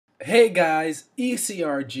Hey guys,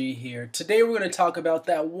 ECRG here. Today we're going to talk about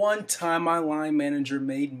that one time my line manager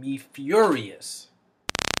made me furious.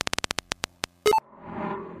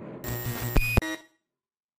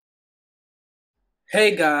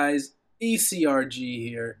 Hey guys, ECRG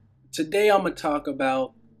here. Today I'm going to talk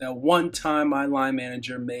about that one time my line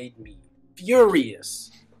manager made me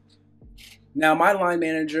furious. Now my line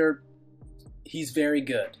manager, he's very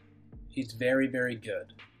good. He's very, very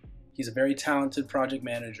good. He's a very talented project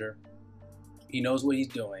manager. He knows what he's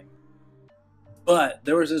doing. But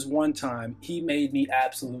there was this one time he made me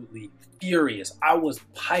absolutely furious. I was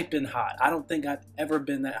piping hot. I don't think I've ever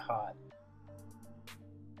been that hot.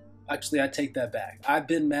 Actually, I take that back. I've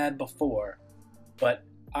been mad before, but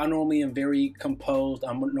I normally am very composed.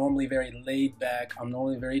 I'm normally very laid back. I'm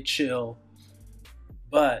normally very chill.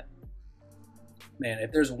 But man,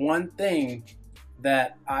 if there's one thing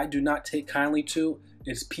that I do not take kindly to,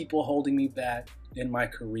 it's people holding me back in my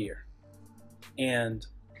career. And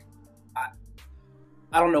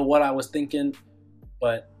I don't know what I was thinking,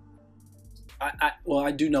 but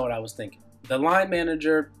I do know what I was thinking. The line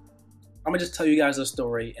manager, I'm gonna just tell you guys a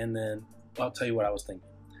story and then I'll tell you what I was thinking.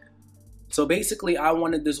 So basically, I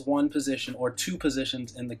wanted this one position or two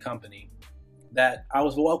positions in the company that I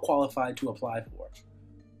was well qualified to apply for.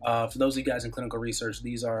 For those of you guys in clinical research,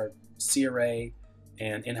 these are CRA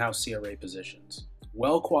and in-house CRA positions.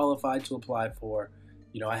 Well qualified to apply for.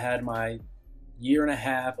 I had my year and a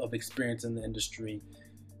half of experience in the industry.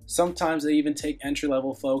 Sometimes they even take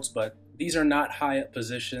entry-level folks, but these are not high-up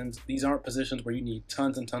positions. These aren't positions where you need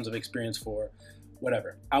tons and tons of experience for,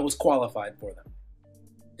 whatever. I was qualified for them.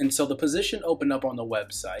 And so the position opened up on the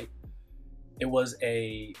website. It was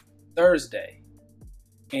a Thursday,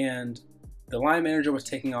 and the line manager was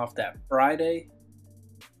taking off that Friday,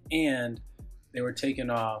 and they were taking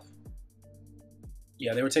off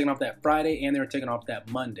that Friday, and they were taking off that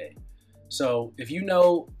Monday. So if you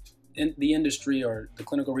know in the industry or the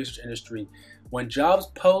clinical research industry, when jobs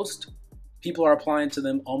post, people are applying to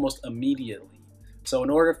them almost immediately. So in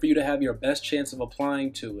order for you to have your best chance of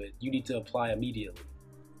applying to it, you need to apply immediately.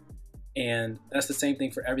 And that's the same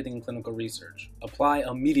thing for everything in clinical research. Apply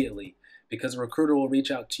immediately because a recruiter will reach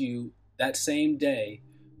out to you that same day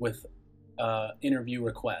with interview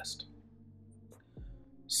request.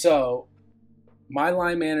 So my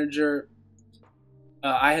line manager,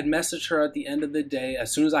 I had messaged her at the end of the day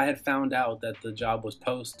as soon as I had found out that the job was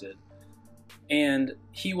posted, and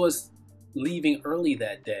he was leaving early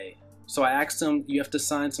that day. So I asked him, you have to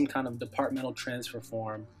sign some kind of departmental transfer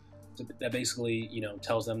form that basically,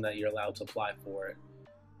 tells them that you're allowed to apply for it.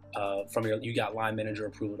 You got line manager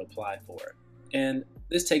approval to apply for it. And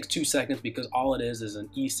this takes 2 seconds because all it is an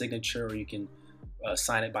e-signature, or you can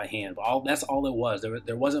sign it by hand. But that's all it was.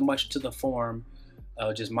 There wasn't much to the form.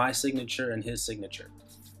 Just my signature and his signature.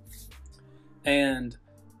 And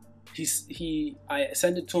I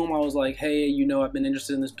sent it to him. I was like, hey, I've been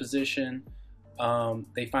interested in this position.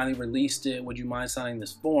 They finally released it. Would you mind signing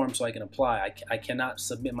this form so I can apply? I cannot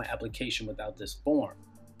submit my application without this form.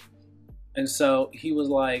 And so he was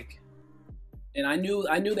like, and I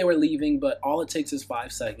knew they were leaving, but all it takes is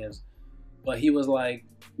 5 seconds. But he was like,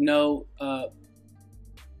 no,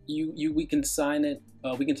 we can sign it.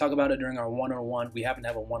 We can talk about it during our one-on-one. We happen to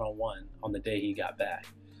have a one-on-one on the day he got back,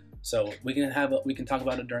 so we can talk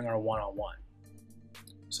about it during our one-on-one.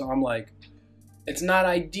 So I'm like, it's not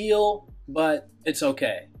ideal, but it's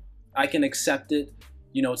okay. I can accept it.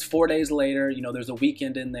 It's 4 days later. There's a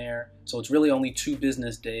weekend in there, so it's really only 2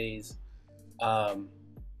 business days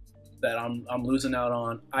that I'm losing out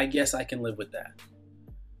on. I guess I can live with that.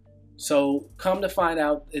 So come to find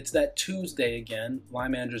out, it's that Tuesday again. Line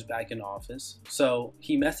manager's back in office. So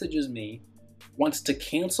he messages me, wants to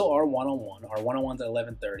cancel our one-on-one. Our one-on-one's at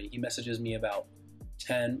 11:30. He messages me about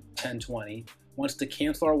 10:20. Wants to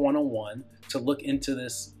cancel our one-on-one to look into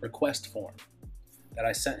this request form that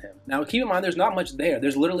I sent him. Now keep in mind, there's not much there.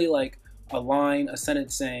 There's literally like a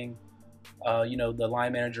sentence saying, the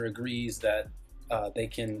line manager agrees that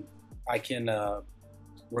I can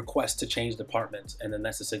request to change departments, and then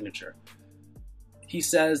that's the signature. He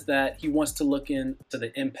says that he wants to look into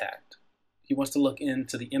the impact. He wants to look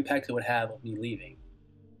into the impact it would have on me leaving.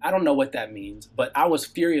 I don't know what that means, but I was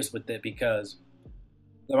furious with it because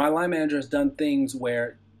my line manager has done things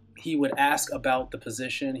where he would ask about the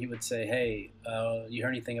position. He would say, hey, you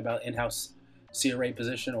heard anything about in-house CRA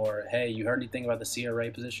position? Or, hey, you heard anything about the CRA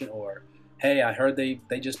position? Or, hey, I heard they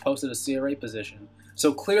just posted a CRA position.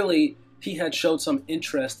 So clearly he had showed some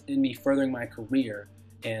interest in me furthering my career,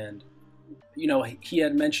 and he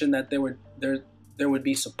had mentioned that there would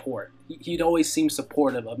be support. He'd always seemed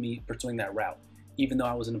supportive of me pursuing that route, even though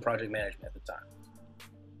I was in project management at the time.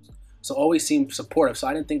 So always seemed supportive. So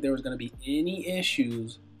I didn't think there was going to be any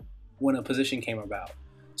issues when a position came about.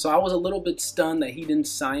 So I was a little bit stunned that he didn't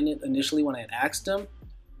sign it initially when I had asked him.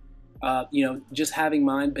 Just having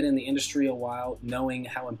been in the industry a while, knowing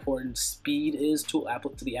how important speed is to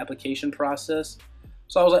the application process.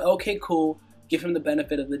 So I was like, okay, cool. Give him the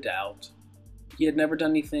benefit of the doubt. He had never done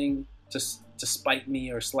anything to spite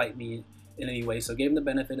me or slight me in any way, so gave him the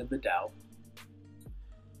benefit of the doubt.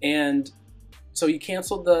 And so he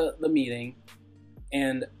canceled the meeting,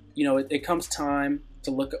 and it comes time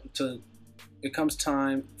it comes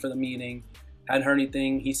time for the meeting. Hadn't heard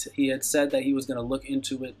anything. He had said that he was going to look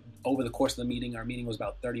into it over the course of the meeting. Our meeting was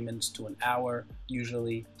about 30 minutes to an hour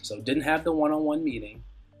usually, so didn't have the one-on-one meeting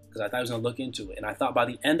because I thought he was going to look into it. And I thought by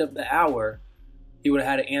the end of the hour, he would have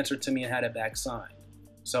had an answer to me and had it back signed.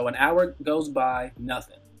 So an hour goes by,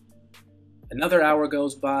 nothing. Another hour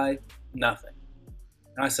goes by, nothing.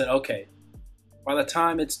 And I said, okay, by the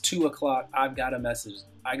time it's 2 o'clock, I've got a message.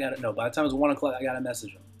 By the time it's 1 o'clock, I got to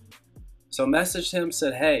message him. So messaged him,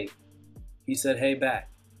 said, hey. He said, hey, back.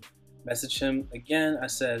 Messaged him again. I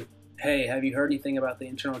said, hey, have you heard anything about the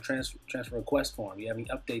internal transfer request form? Do you have any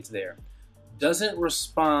updates there? Doesn't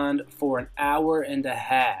respond for an hour and a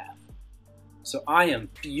half. So I am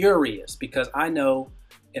furious because I know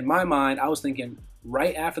in my mind, I was thinking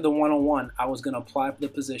right after the one-on-one, I was going to apply for the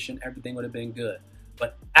position. Everything would have been good.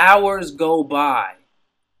 But hours go by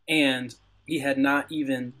and he had not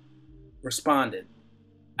even responded.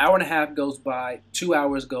 Hour and a half goes by, 2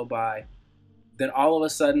 hours go by. Then all of a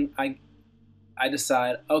sudden, I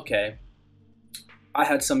decide, okay, I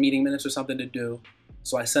had some meeting minutes or something to do.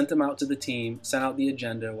 So I sent them out to the team, sent out the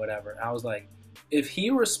agenda or whatever. I was like, if he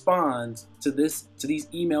responds to these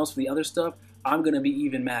emails for the other stuff, I'm going to be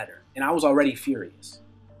even madder. And I was already furious.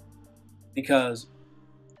 Because,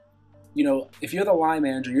 if you're the line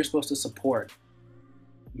manager, you're supposed to support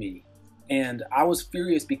me. And I was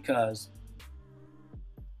furious because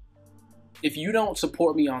if you don't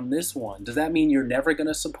support me on this one, does that mean you're never going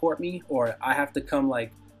to support me? Or I have to come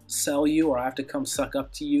sell you, or I have to come suck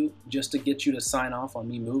up to you just to get you to sign off on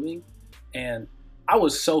me moving? And I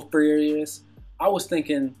was so furious. I was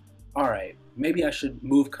thinking, all right, maybe I should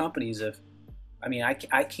move companies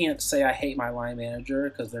I can't say I hate my line manager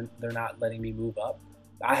because they're not letting me move up.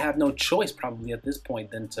 I have no choice probably at this point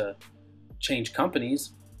than to change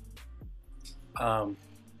companies or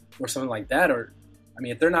something like that. Or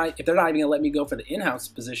if they're not even gonna let me go for the in-house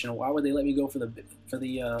position, why would they let me go for the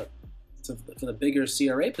bigger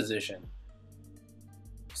CRA position?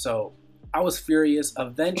 So I was furious.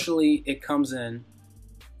 Eventually it comes in,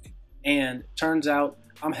 and turns out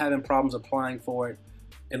I'm having problems applying for it.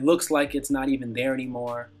 It looks like it's not even there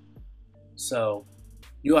anymore. So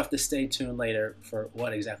you'll have to stay tuned later for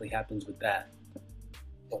what exactly happens with that.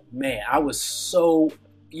 But man, I was so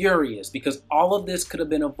furious because all of this could have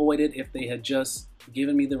been avoided if they had just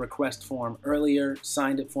given me the request form earlier,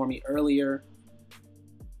 signed it for me earlier.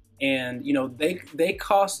 And, they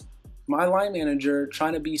cost my line manager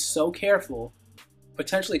trying to be so careful,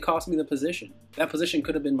 potentially cost me the position. That position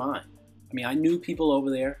could have been mine. I knew people over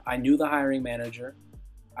there. I knew the hiring manager.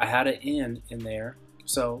 I had an in there.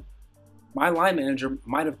 So my line manager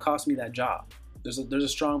might have cost me that job. There's a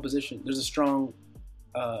strong position. There's a strong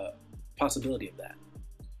possibility of that.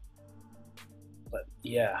 But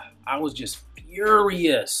yeah, I was just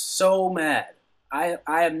furious, so mad. I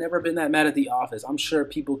have never been that mad at the office. I'm sure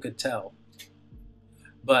people could tell.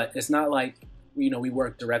 But it's not like, we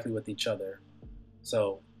work directly with each other.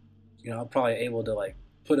 So, I'm probably able to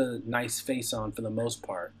put a nice face on for the most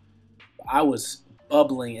part. But I was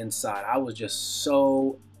bubbling inside. I was just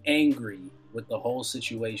so angry with the whole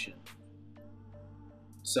situation.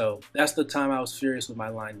 So that's the time I was furious with my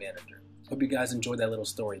line manager. Hope you guys enjoyed that little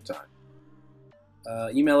story time.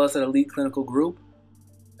 Email us at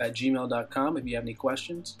eliteclinicalgroup@gmail.com if you have any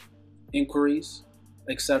questions, inquiries,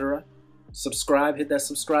 etc. Subscribe, hit that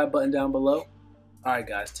subscribe button down below. All right,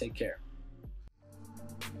 guys, take care.